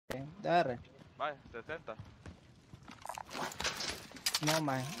DR. Vai, 70. No,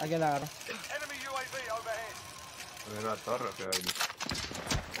 man. Aquí la agarro. Enemy UAV overhead. En la torre que hay.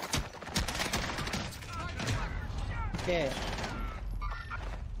 ¿Qué?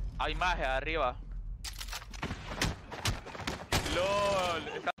 Hay magia arriba. LOL.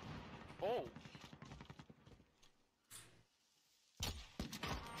 Está... Oh.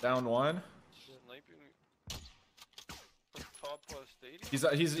 Down one.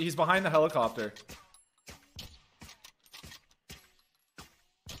 He's behind the helicopter.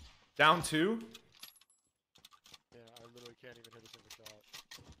 Down two. Yeah, I literally can't even hit a single shot.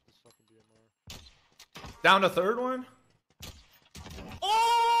 This fucking DMR. Down a third one.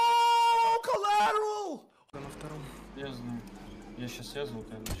 Oh, collateral! На втором. Я знаю. Я сейчас язнул,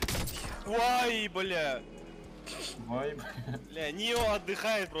 короче. Вай, бля. Вай, бля. Бля, Нио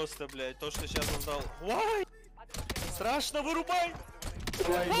отдыхает просто, блядь. То, что сейчас он дал. Вай! Страшно, вырубай!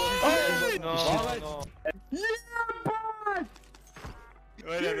 Вай!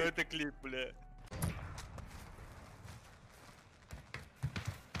 Бля, ну это клип, бля.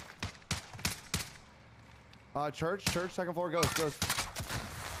 Church, second floor, ghost.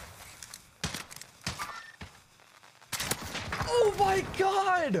 Oh my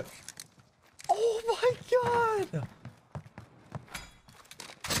god! Oh my god!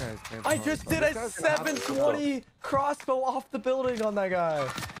 I just did a 720 crossbow off the building on that guy.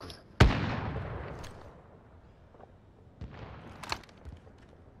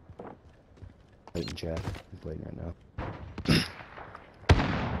 Waiting, Chad. I'm playing right now.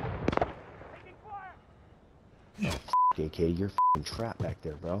 AK, you're f***ing trapped back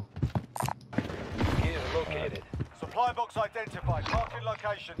there, bro. Gear located. Supply box identified. Marking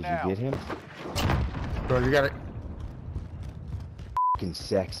location now. Did you get him? Bro, you got it. F***ing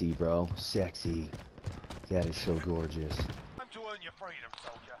sexy, bro. Sexy. That is so gorgeous. Time to earn your freedom,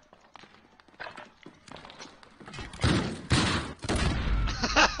 soldier.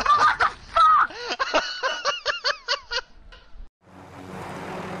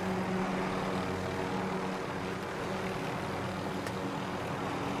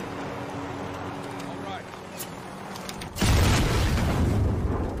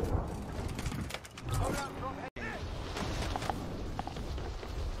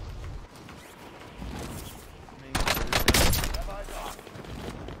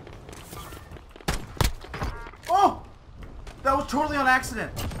 Oh! That was totally on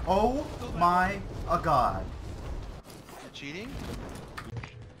accident. Oh my god. You're cheating?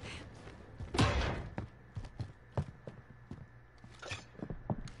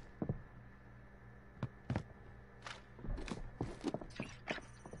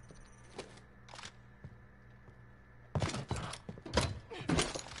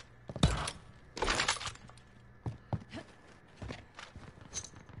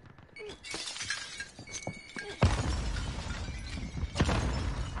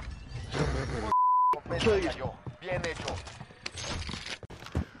 Bien hecho.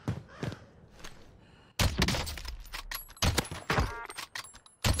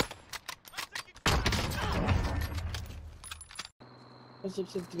 Pas op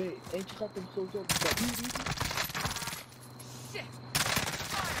z'n twee. Eentje gaat hem zo op. Shit.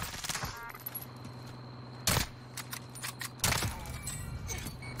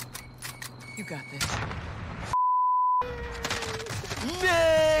 You got this.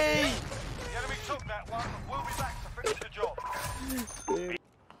 Nee! The enemy took that one. We'll be back to finish the job.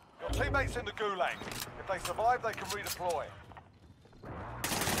 Your teammates in the gulag. If they survive, they can redeploy.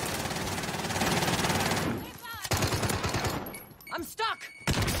 I'm stuck!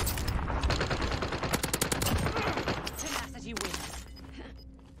 Tenacity wins.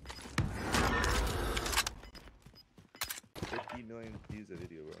 50 million views a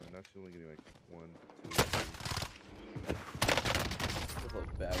video, bro, and that's only getting like 1, 2, 3. It's a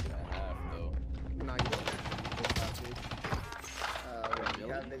bag and a half, though. No, you don't. You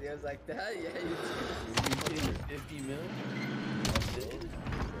got videos like that? Yeah, you do. 50 mil?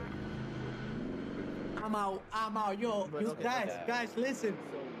 I'm out, yo, you guys, listen.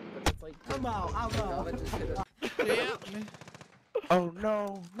 I'm out. Yeah. Oh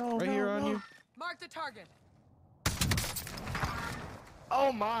no, right here on you. Mark the target.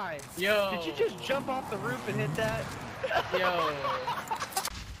 Oh my. Yo. Did you just jump off the roof and hit that? Yo.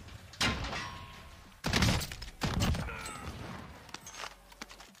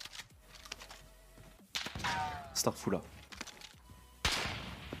 Starfou là.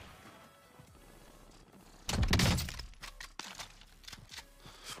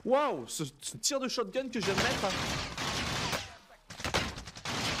 Waouh, ce tir de shotgun que je viens de mettre.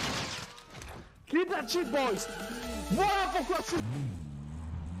 Keep that shit, boys. Voilà pourquoi c'est...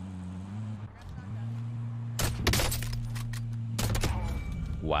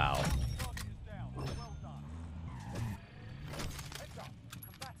 Wow.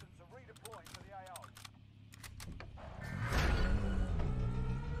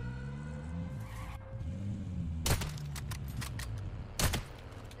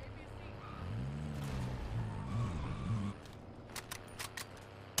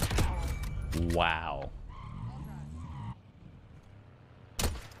 Wow.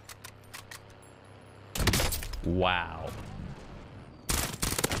 Wow.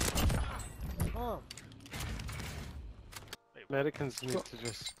 Americans need to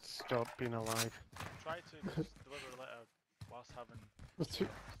just stop being alive. Try to just deliver a letter whilst having. With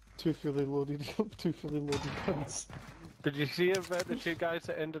two fully loaded guns. Did you see about the two guys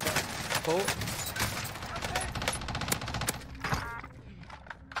that ended up boat?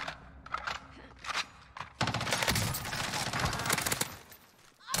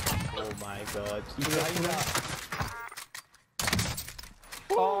 Oh my god.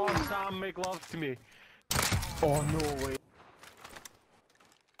 Oh, Sam, make love to me. Oh, no way.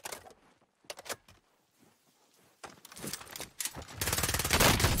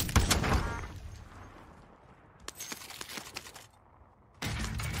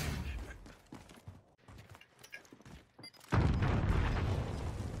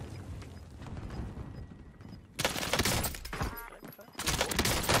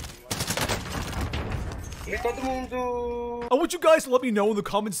 I want you guys to let me know in the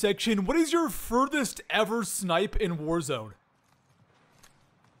comment section, what is your furthest ever snipe in Warzone?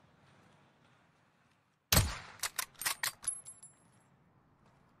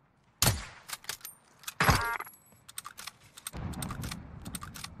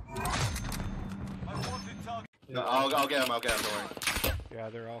 No, I'll get him, don't worry. Yeah,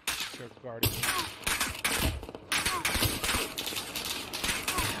 they're all guarding.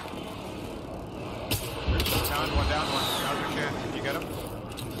 Down one. Now's your chance. You get him?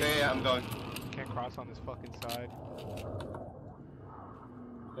 Yeah, I'm going. Can't cross on this fucking side.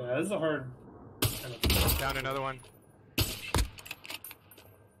 Yeah, this is a hard. Down another one.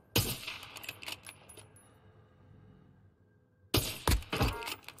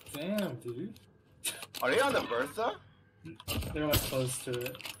 Damn, dude. Are they on the Bertha? They're like close to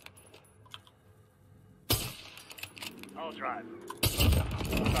it. I'll drive.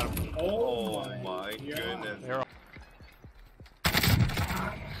 Oh my goodness. They're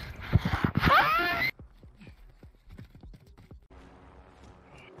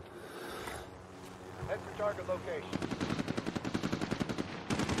Head for target location.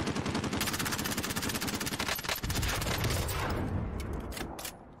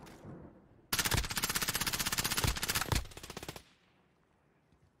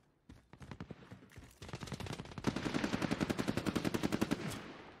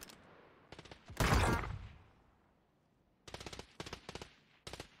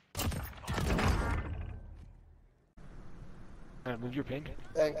 move your ping.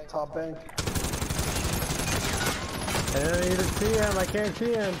 Bank, top bank. I don't even see him. I can't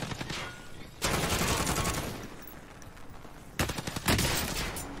see him.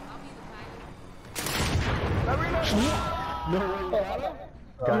 No way.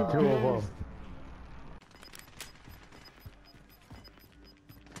 Got two of them.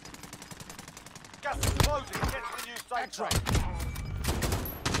 Gas is closing. Get to the new safe zone.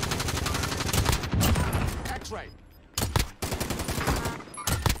 X-ray.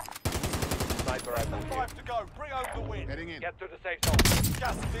 Sniper rifle. 5 to go. Bring home the win. Heading in. Get to the safe zone.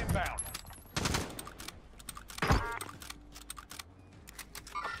 Gas is inbound.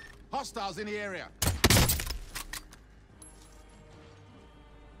 Hostiles in the area.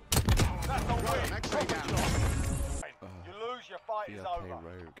 That's a win. X-ray down. You lose, your fight is over.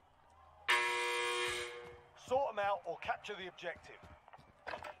 Rogue. Sort them out or capture the objective.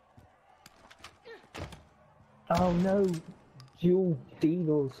 Oh no, dual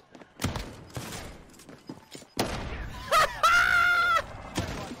deals.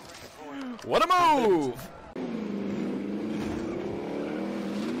 What a move!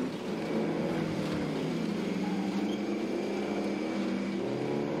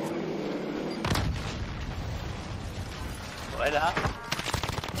 Voilà.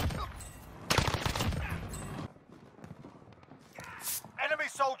 Enemy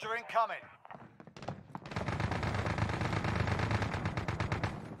soldier incoming.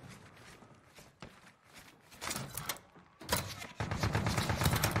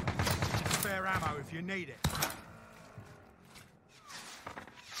 Spare ammo if you need it.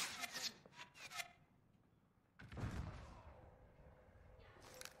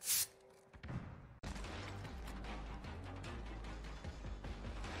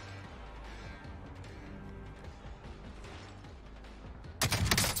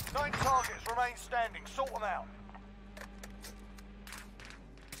 Remaining targets remain standing. Sort them out.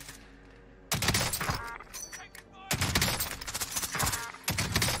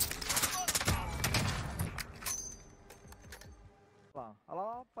 Lá, olha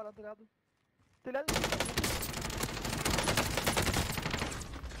lá, para telhado. Telhado.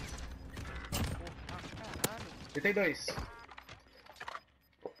 E tem dois.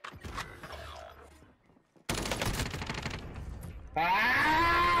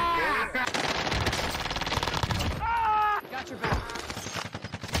 Got your back.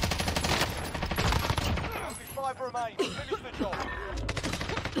 Only 5 remain. Finish the job.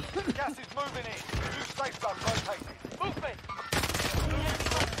 Gas is moving in. New safe zone located. Movement!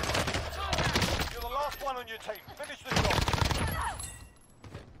 You're the last one on your team. Finish the job.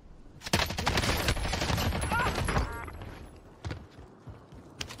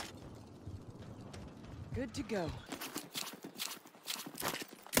 Good to go.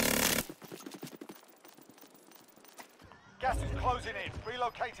 Gas is closing in.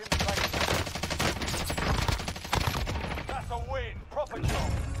 Relocating the safe zone. That's a win. Proper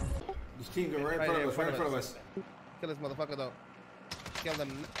job. This team go right in front of us, right in front of us. Kill this motherfucker though. Kill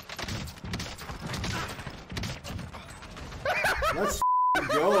them. Let's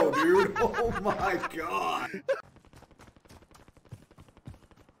go, dude. Oh my god.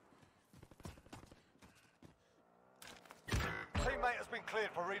 Teammate has been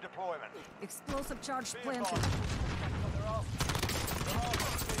cleared for redeployment. Explosive charge Be planted.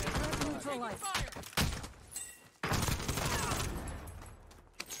 advised. Neutralized.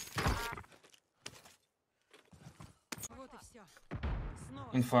 Вот и все. Снова.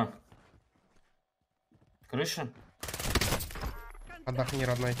 Инфа. Крыша? Отдохни,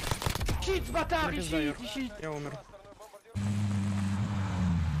 родной. Щит, батар, щит. Я умер.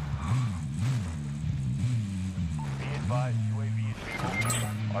 Be advised, UAV is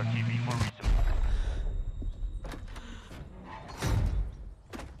RTV for resupply.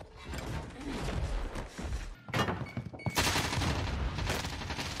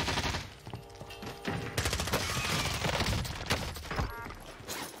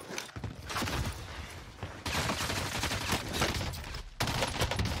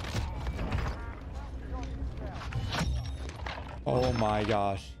 Oh my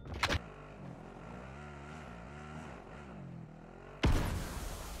gosh.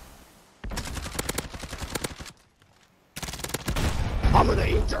 I'm gonna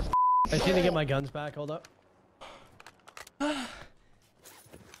eat your I need to get my guns back, hold up.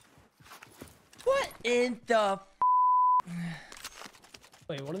 What in the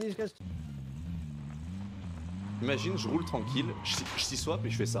Wait, one of these guys. Imagine, je roule tranquille, je s'y swap et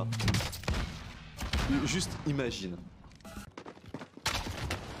je fais ça. Juste imagine.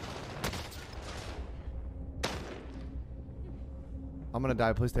 I'm gonna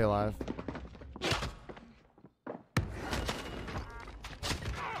die, please stay alive.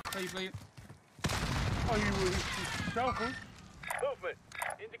 Are you careful? Movement.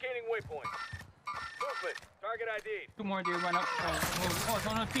 Indicating waypoint. Movement. Target ID. Two more, dude. Run up. Oh, it's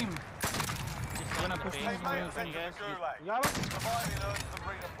on our team. Just run up the Teammate has entered the gulag. Got it? Providing earns the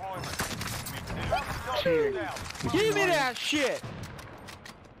redeployment. Down. Give me that shit!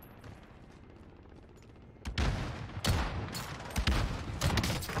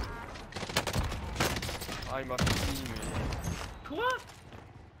 I'm a female. What?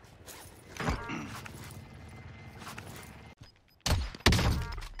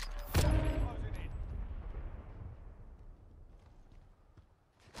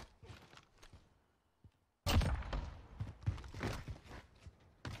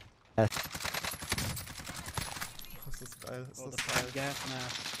 Das ist geil, ist das geil. Gas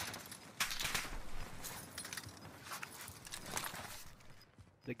mask.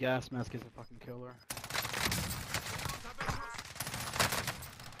 The gas mask is a fucking killer.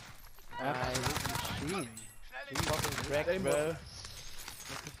 Shooting. Fucking wrecked, bro.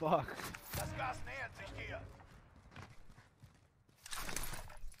 What the fuck? Das Gas nähert sich dir.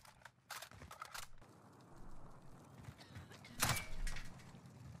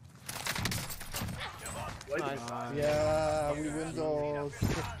 Nice. Yeah, we win those.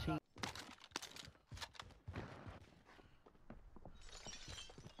 15.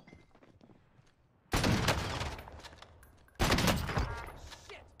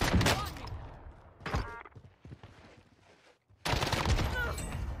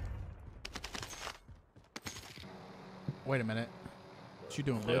 Wait a minute. What you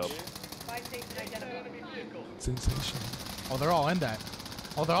doing, bitch? Sensational. Oh, they're all in that.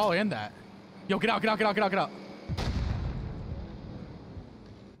 Oh, they're all in that. Yo, get out, get out, get out, get out, get out.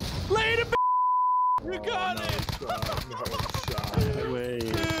 Later, b****. You got it! way.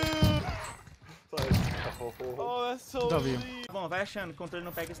 Oh, that's so sweet. Bom, vai achando, controle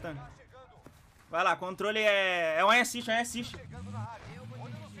não pega stun. Vai lá, controle é um assist, é um assist.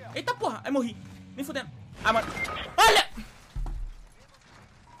 Eita porra, aí morri. Nem fudendo. Ah, mano. Olha!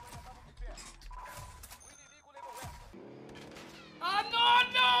 Ah,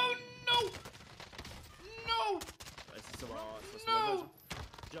 não! Non! Non!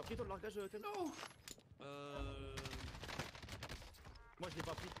 J'ai appris ton langage de thème. Non! Moi je l'ai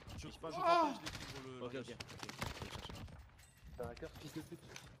pas pris. Je sais pas, je Oh. crois pas, je l'ai pris pour le. Ok, ok. T'as un cœur, fils de pute.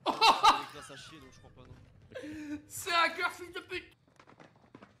 J'ai des classes à chier donc je crois pas, non. C'est un cœur, fils de pute!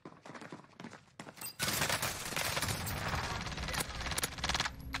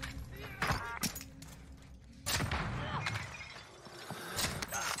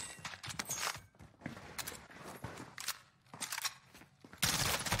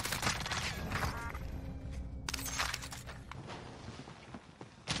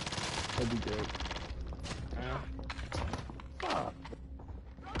 That'd be great.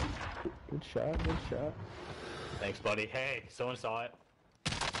 Good shot, good shot. Thanks, buddy. Hey, someone saw it.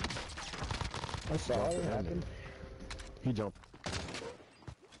 I saw it happen. He jumped.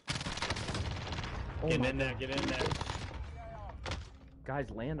 Get in there, get in there. Guys,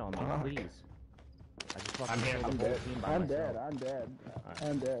 land on me, please. I just fucking I'm here. killed the whole team by I'm myself. dead, I'm dead.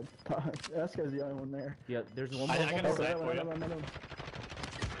 I'm dead. That guy's the only one there. Yeah, there's one I more. got a snipe for you. Another.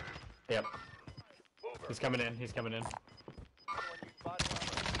 Yep. He's coming in, he's coming in.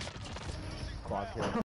 Quad kill.